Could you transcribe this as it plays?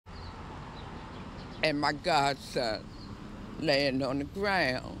and my godson laying on the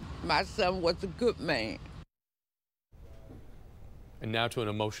ground. My son was a good man. And now to an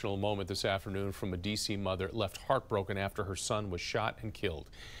emotional moment this afternoon from a D.C. mother left heartbroken after her son was shot and killed.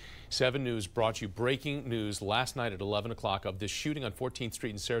 7 News brought you breaking news last night at 11 o'clock of this shooting on 14th Street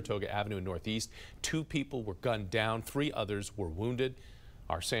and Saratoga Avenue in Northeast. 2 people were gunned down, 3 others were wounded.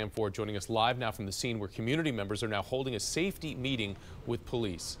 Our Sam Ford joining us live now from the scene where community members are now holding a safety meeting with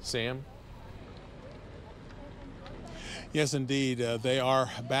police. Sam? Yes, indeed. They are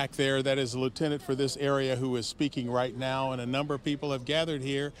back there. That is the lieutenant for this area who is speaking right now, and a number of people have gathered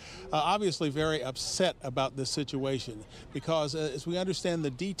here, obviously very upset about this situation because as we understand the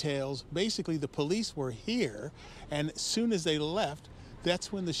details, basically the police were here, and as soon as they left,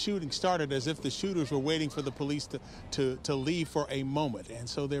 that's when the shooting started, as if the shooters were waiting for the police to leave for a moment. And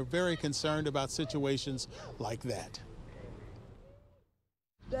so they're very concerned about situations like that.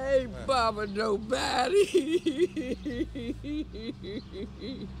 They ain't bombing nobody.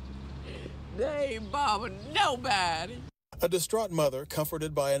 They ain't bombing nobody. A distraught mother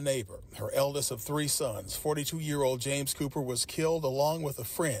comforted by a neighbor. Her eldest of 3 sons, 42-year-old James Cooper, was killed along with a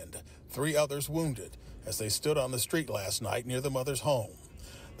friend. 3 others wounded as they stood on the street last night near the mother's home.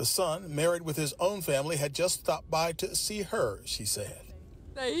 The son, married with his own family, had just stopped by to see her, she said.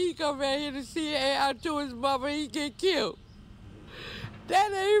 He come out here to see out to his mama, he get killed.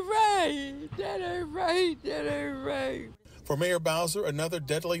 That ain't right. That ain't right. That ain't right. For Mayor Bowser, another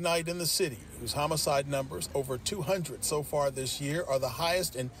deadly night in the city, whose homicide numbers, over 200 so far this year, are the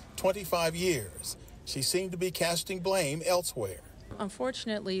highest in 25 years. She seemed to be casting blame elsewhere.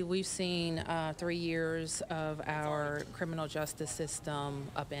 Unfortunately, we've seen 3 years of our criminal justice system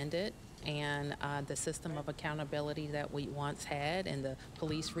upended, and the system of accountability that we once had and the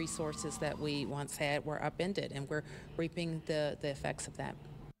police resources that we once had were upended, and we're reaping the effects of that.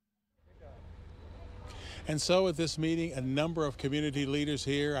 And so at this meeting, a number of community leaders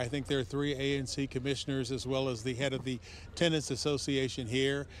here. I think there are 3 ANC commissioners as well as the head of the Tenants Association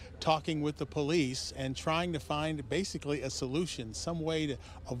here, talking with the police and trying to find basically a solution, some way to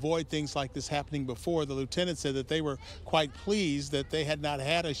avoid things like this happening before. The lieutenant said that they were quite pleased that they had not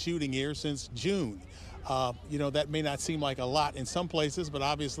had a shooting here since June. You know, that may not seem like a lot in some places, but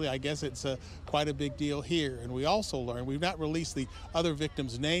obviously I guess it's quite a big deal here. And we also learned, we've not released the other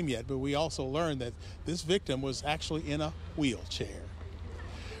victim's name yet, but we also learned that this victim was actually in a wheelchair.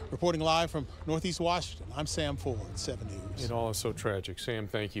 Reporting live from Northeast Washington, I'm Sam Ford, 7 News. It all is so tragic. Sam,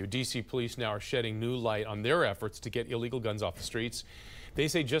 thank you. D.C. police now are shedding new light on their efforts to get illegal guns off the streets. They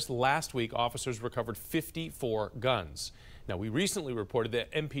say just last week, officers recovered 54 guns. Now, we recently reported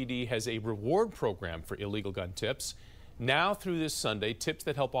that MPD has a reward program for illegal gun tips. Now, through this Sunday, tips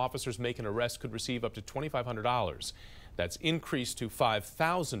that help officers make an arrest could receive up to $2,500. That's increased to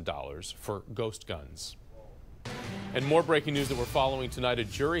 $5,000 for ghost guns. And more breaking news that we're following tonight. A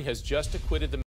jury has just acquitted the